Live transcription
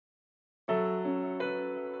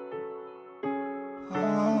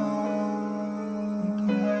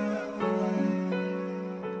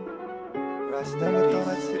I never thought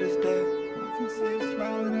I'd see this day. I can see you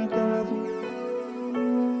smiling at the heaven.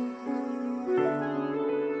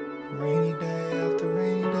 Rainy day after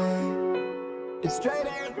rainy day. It's straight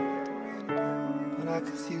in. But I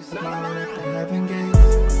can see you smiling at the heaven gate.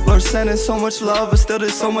 Lord sending so much love, but still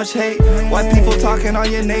there's so much hate. Why people talking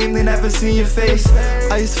on your name, they never see your face.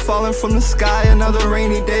 Ice falling from the sky, another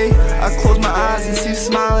rainy day. I close my eyes and see you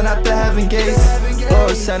smiling at the heaven gates.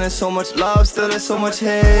 Lord sending so much love, still there's so much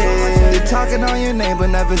hate. They talking on your name, but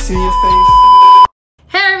never see your face.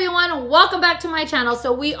 Hey everyone, welcome back to my channel.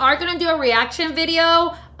 So we are gonna do a reaction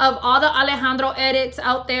video of all the Alejandro edits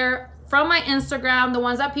out there from my Instagram, the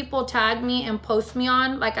ones that people tag me and post me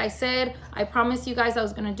on. Like I said, I promised you guys I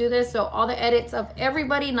was gonna do this. So all the edits of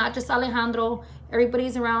everybody, not just Alejandro,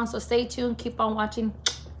 everybody's around. So stay tuned, keep on watching.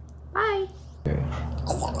 Bye.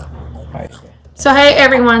 So hey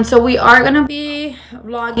everyone, so we are gonna be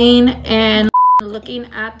vlogging and looking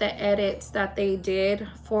at the edits that they did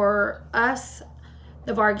for us,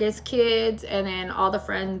 the Vargas kids, and then all the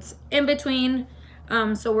friends in between.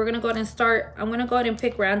 So we're gonna go ahead and start. I'm gonna go ahead and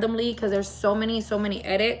pick randomly because there's so many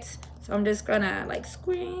edits. So I'm just gonna like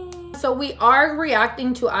screen. So we are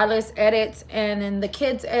reacting to Alice edits, and then the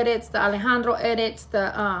kids edits, the Alejandro edits,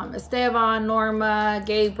 the Esteban, Norma,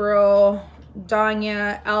 Gabriel,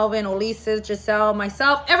 Danya, Alvin, Ulises, Giselle,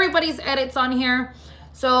 myself, everybody's edits on here.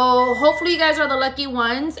 So hopefully you guys are the lucky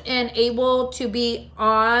ones and able to be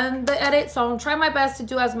on the edit. So I'm trying my best to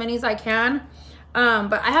do as many as I can.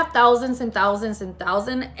 But I have thousands and thousands and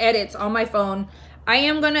thousands edits on my phone. I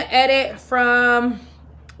am going to edit from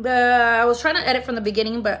I was trying to edit from the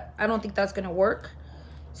beginning, but I don't think that's going to work.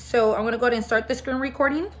 So I'm going to go ahead and start the screen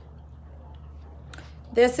recording.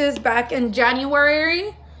 This is back in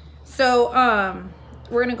January. So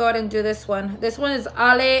we're going to go ahead and do this one. This one is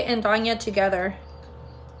Ale and Danya together.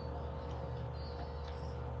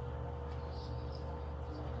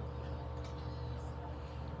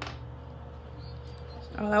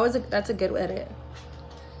 Oh, that's a good edit.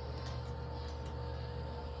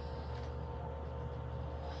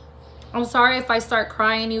 I'm sorry if I start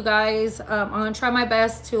crying, you guys. I'm gonna try my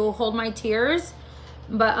best to hold my tears,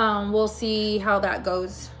 but we'll see how that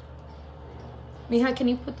goes. Mija, can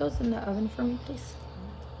you put those in the oven for me, please?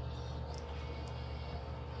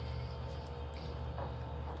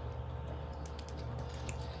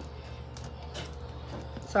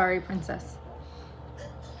 Sorry, princess.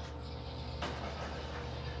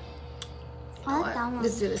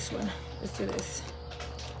 Let's do this one. Let's do this.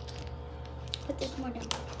 Put this more down.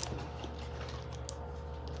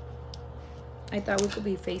 I thought we could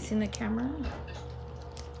be facing the camera.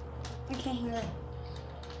 I can't hear it.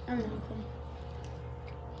 I don't know.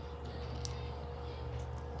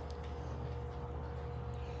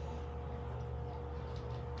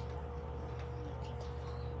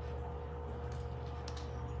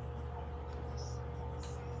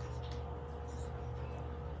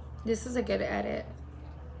 This is a good edit.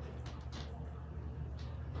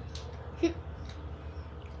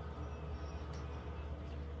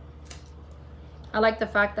 I like the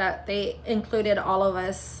fact that they included all of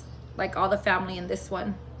us, like all the family in this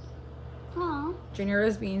one. Aww. Junior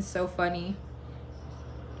is being so funny.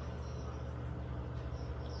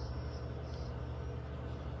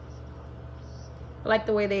 I like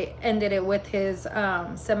the way they ended it with his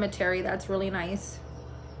cemetery. That's really nice.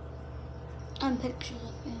 And pictures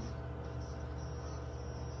of him.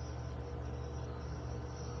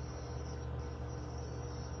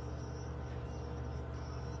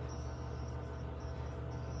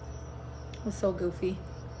 It was so goofy.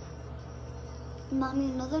 Mommy,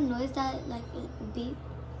 another noise that like beep.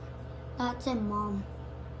 That's a mom.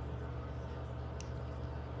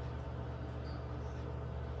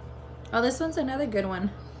 Oh, this one's another good one.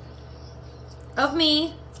 Of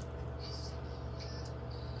me.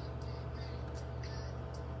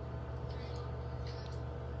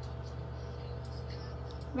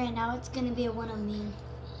 Right now it's gonna be a one of me.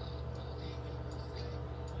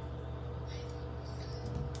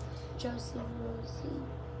 Josie Rosie.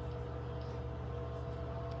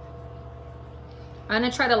 I'm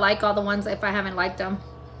gonna try to like all the ones if I haven't liked them.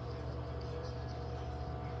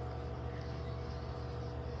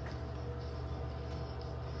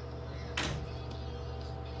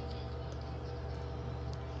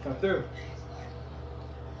 Come through.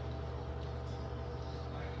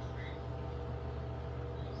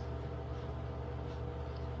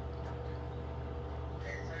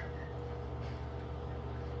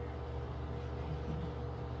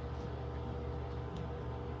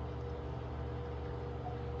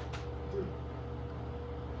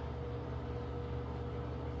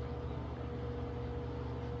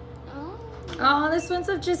 Oh, this one's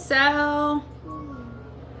of Giselle.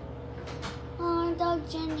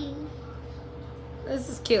 Jenny. This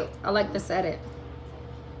is cute. I like this edit.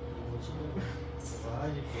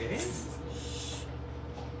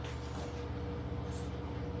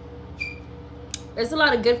 There's a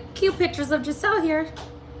lot of good, cute pictures of Giselle here.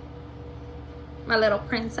 My little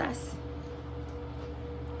princess.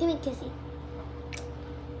 Give me a kissy.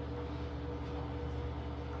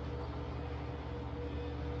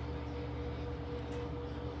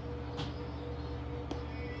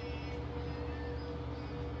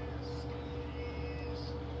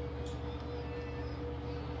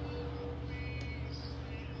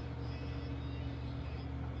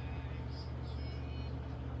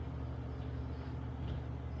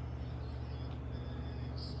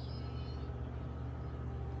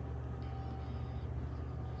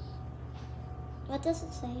 What does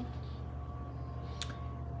it say?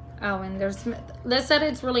 Oh, and there's this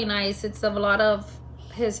edit's really nice. It's of a lot of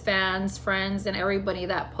his fans, friends, and everybody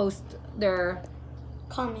that post their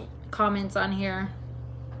comments on here.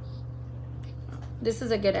 This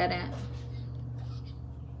is a good edit.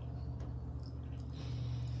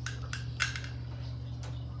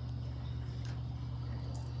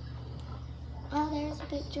 Oh, there's a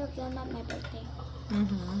picture of them at my birthday.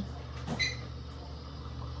 Mm-hmm.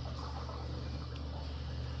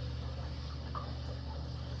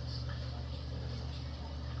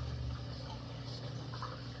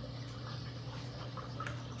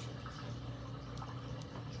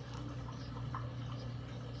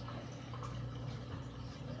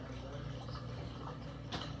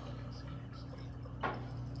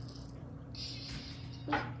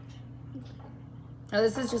 Oh,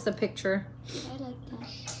 this is just a picture. I like that.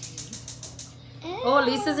 Oh,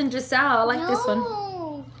 Lisa's and Giselle. I like this one.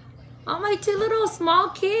 Oh, my two little small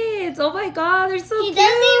kids. Oh my God, they're so cute. He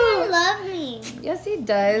doesn't even love me. Yes, he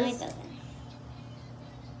does. No, he doesn't.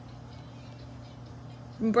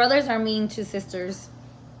 Brothers are mean to sisters.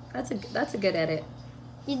 That's a good edit.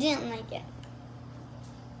 You didn't like it.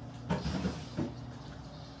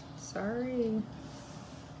 Sorry.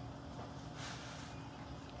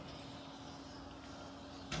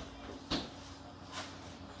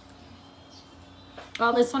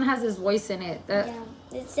 Oh, this one has his voice in it. Yeah,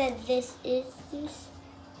 it said this is this.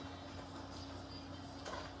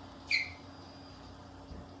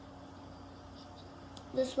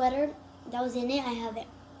 The sweater that was in it, I have it.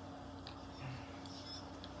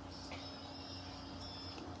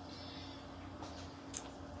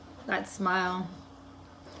 That smile.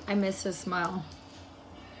 I miss his smile.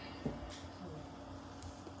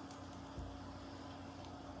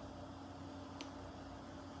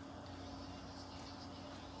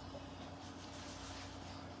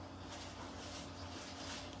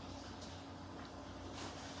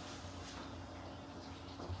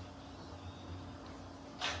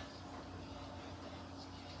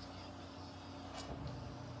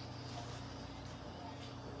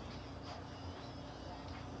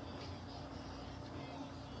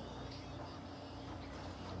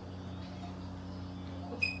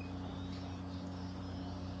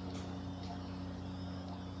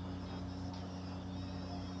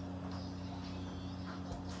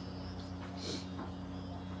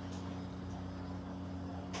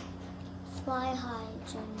 Fly high,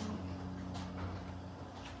 Jenny.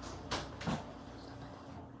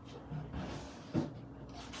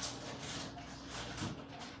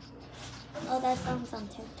 Oh, that song's on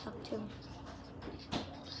TikTok too.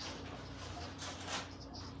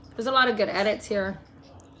 There's a lot of good edits here.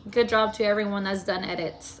 Good job to everyone that's done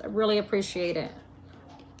edits. I really appreciate it.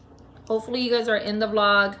 Hopefully you guys are in the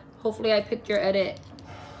vlog. Hopefully I picked your edit.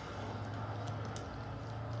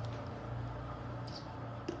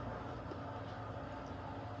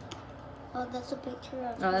 Oh, that's a picture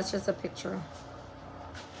of. Oh, that's just a picture.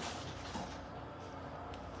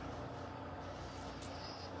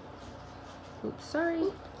 Oops, sorry.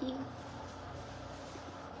 You.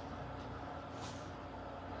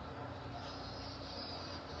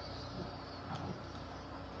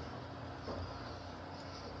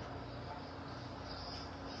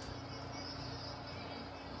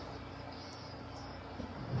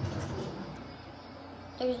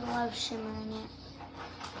 There's a lot of shimmer in it.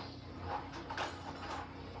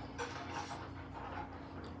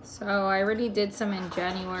 So I already did some in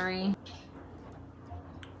January.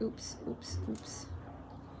 Oops, oops, oops.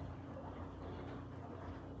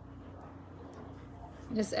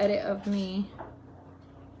 This edit of me.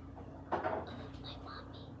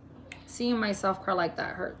 Seeing myself cry like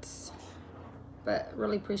that hurts. But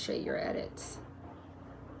really appreciate your edits.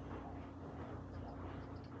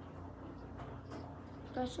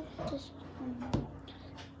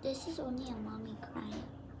 This is only a mommy crying.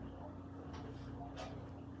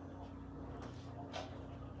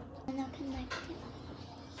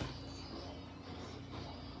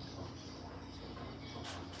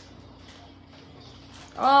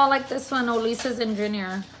 Oh, like this one, Olisa's and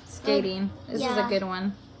Junior skating. This is a yeah. good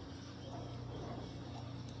one.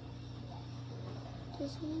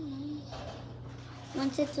 This is nice.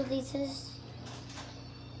 Once it's Elisa's,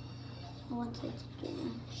 once it's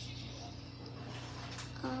Junior.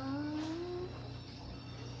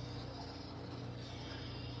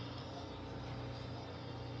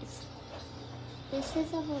 This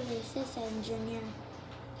is of Elisa's and Junior.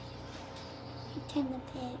 I tend to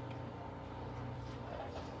pick.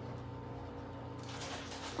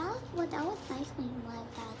 That was nice when you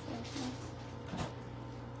like that surface.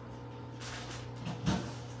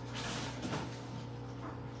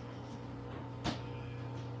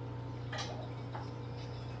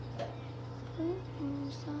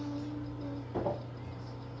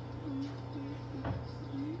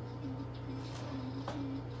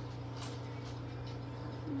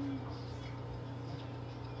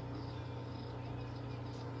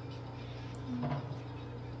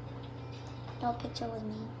 No picture with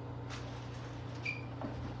me.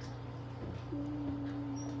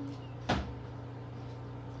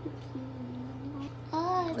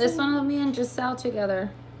 Oh, This one with me and Giselle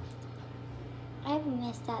together. I've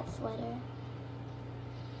missed that sweater.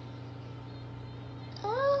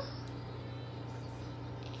 Oh,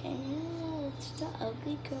 yeah, it's the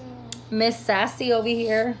ugly girl. Miss Sassy over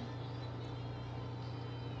here.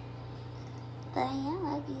 But I am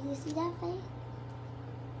ugly. You see that face?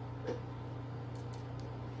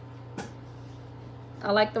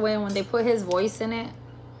 I like the way when they put his voice in it.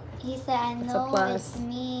 He said, I It's a know plus. it's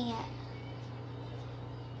me.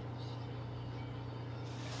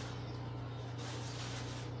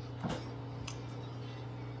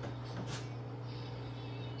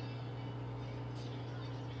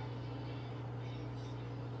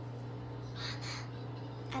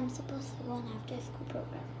 I'm supposed to go on after school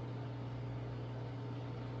program.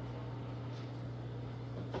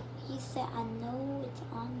 He said, I know it's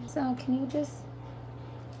on me. So can you just...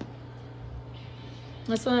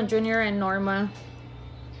 This one, Junior and Norma.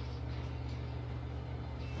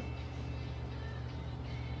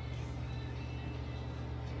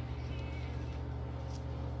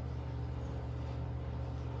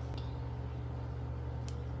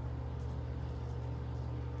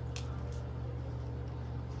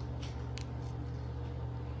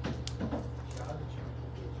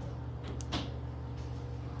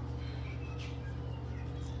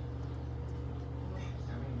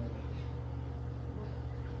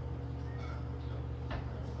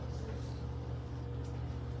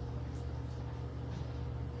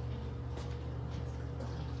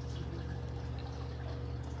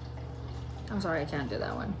 I'm sorry, I can't do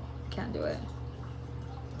that one. Can't do it.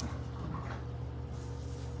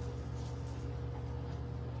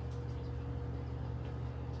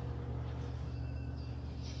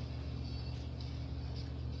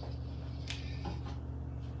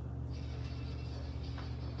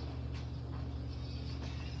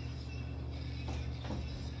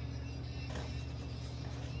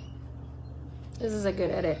 This is a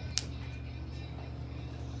good edit.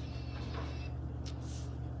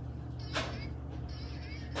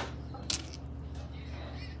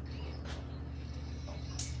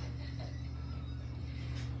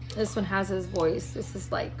 This one has his voice. This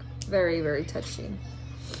is like very, very touching.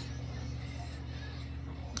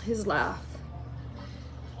 His laugh.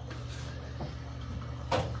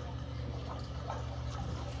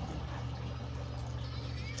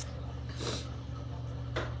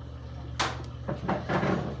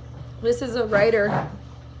 This is a writer.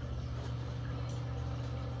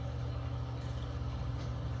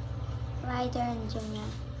 Ryder and Junior.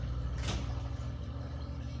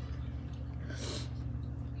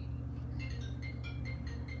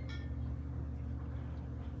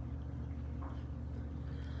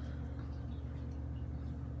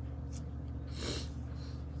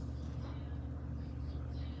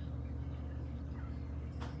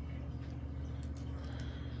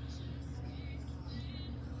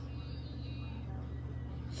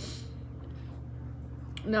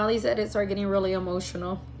 Now these edits are getting really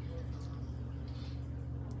emotional.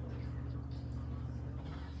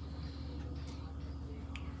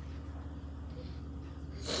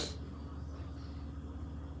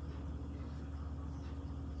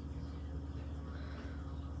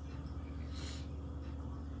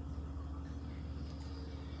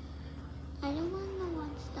 I don't want to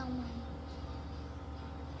watch that one.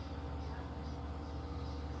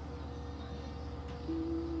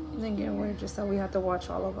 And then get weird just so we have to watch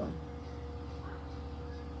all of them.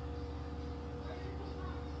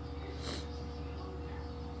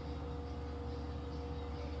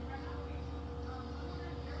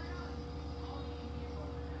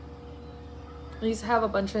 I used to have a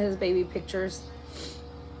bunch of his baby pictures.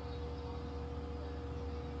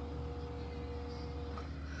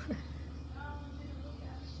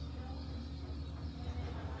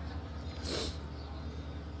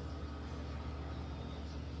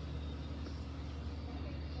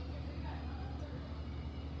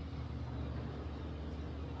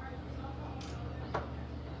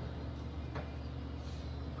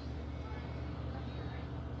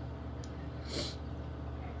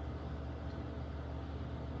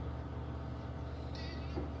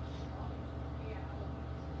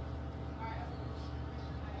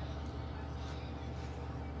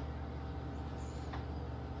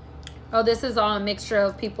 Oh, this is all a mixture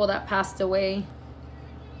of people that passed away.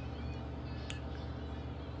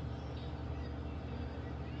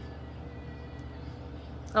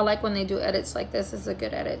 I like when they do edits like this. It's a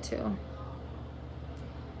good edit too.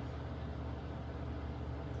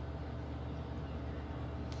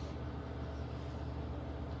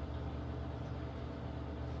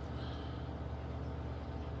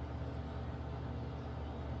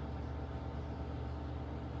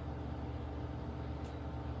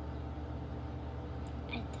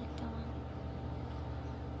 I took the one.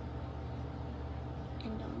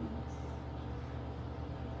 And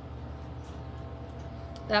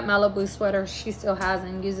That Malibu sweater, she still has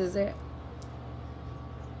and uses it.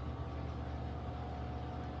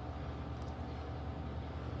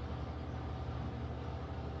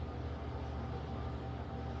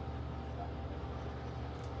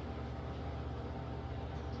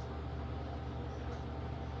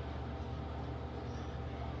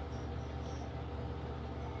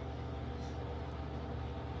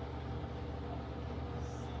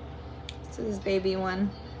 So this baby one.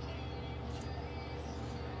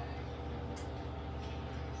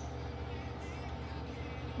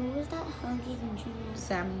 Who was that hugging Junior?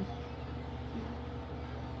 Sammy.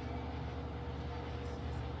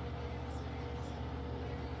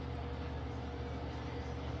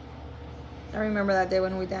 I remember that day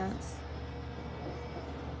when we danced.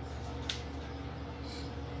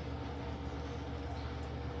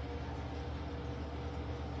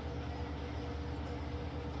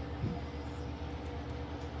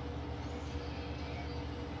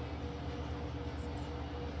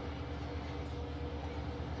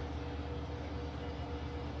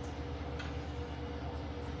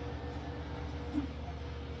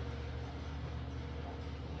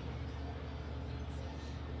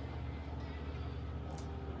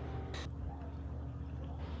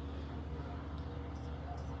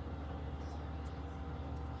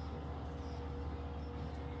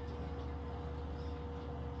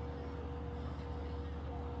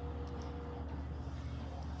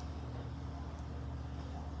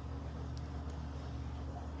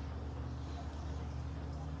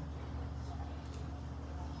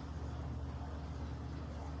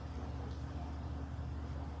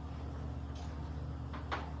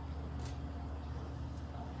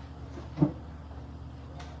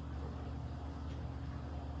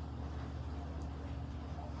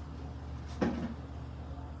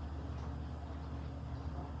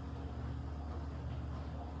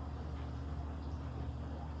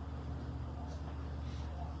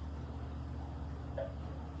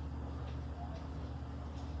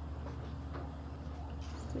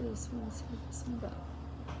 Let's do this one, see what this one about.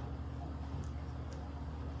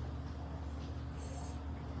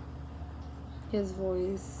 His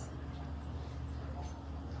voice.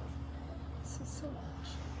 This is so much.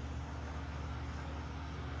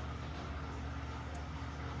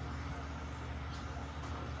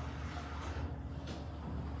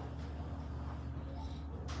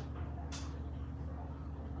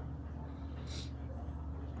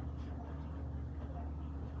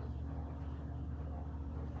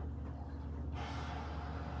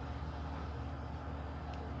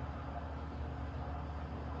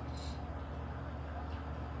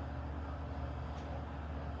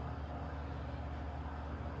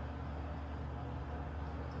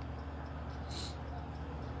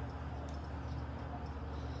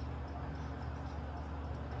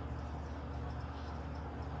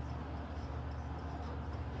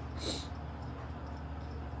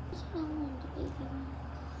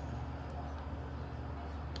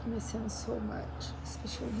 I miss him so much,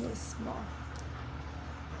 especially when he was small.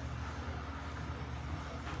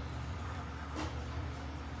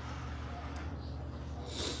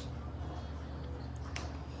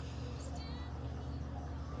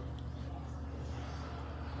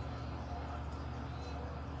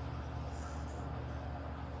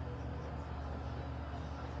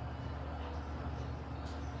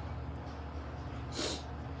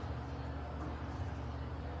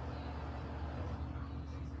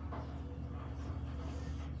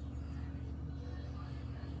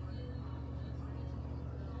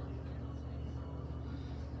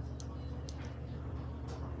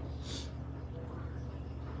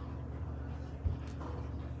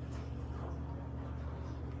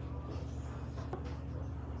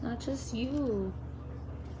 just you.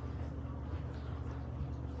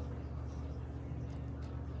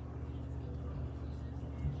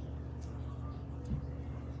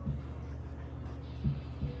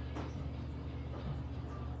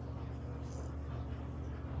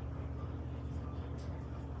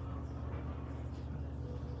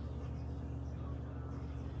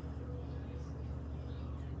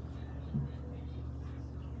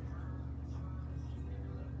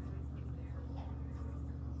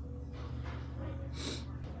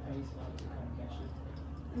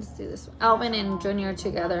 Let's do this one. Alvin and Junior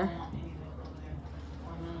together.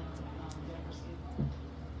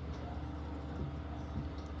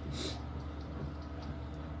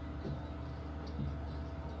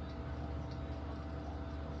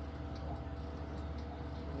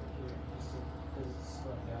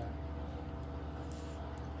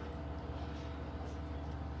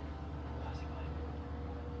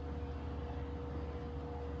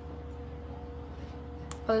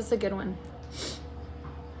 Oh, this is a good one.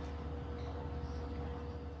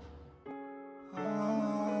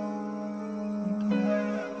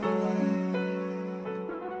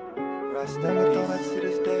 I never thought I'd see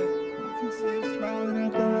this day. I can see you smiling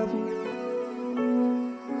at the heaven.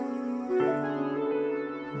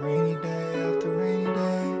 Rainy day after rainy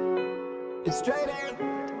day. It's straight in.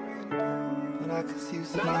 But I can see you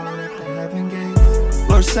smiling at the heaven gate.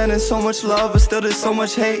 Lord sending so much love, but still there's so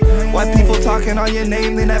much hate. White people talking on your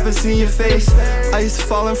name, they never see your face. Ice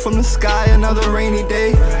falling from the sky, another rainy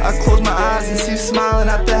day. I close my eyes and see you smiling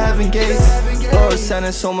at the heaven gates. Lord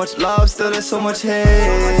sending so much love, still there's so much hate.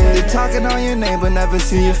 They talking on your name, but never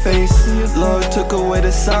see your face. Lord took away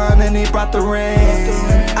the sun and he brought the rain.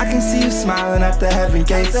 I can see you smiling at the heaven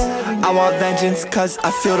gates. I want vengeance cause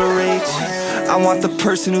I feel the rage. I want the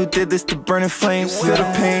person who did this to burn in flames. Feel the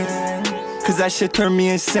pain, cause that shit turned me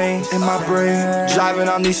insane in my brain. Driving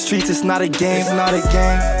on these streets, it's not a game, it's not a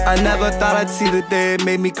game. I never thought I'd see the day it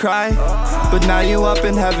made me cry. But now you up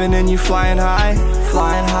in heaven and you flying high,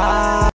 flying high.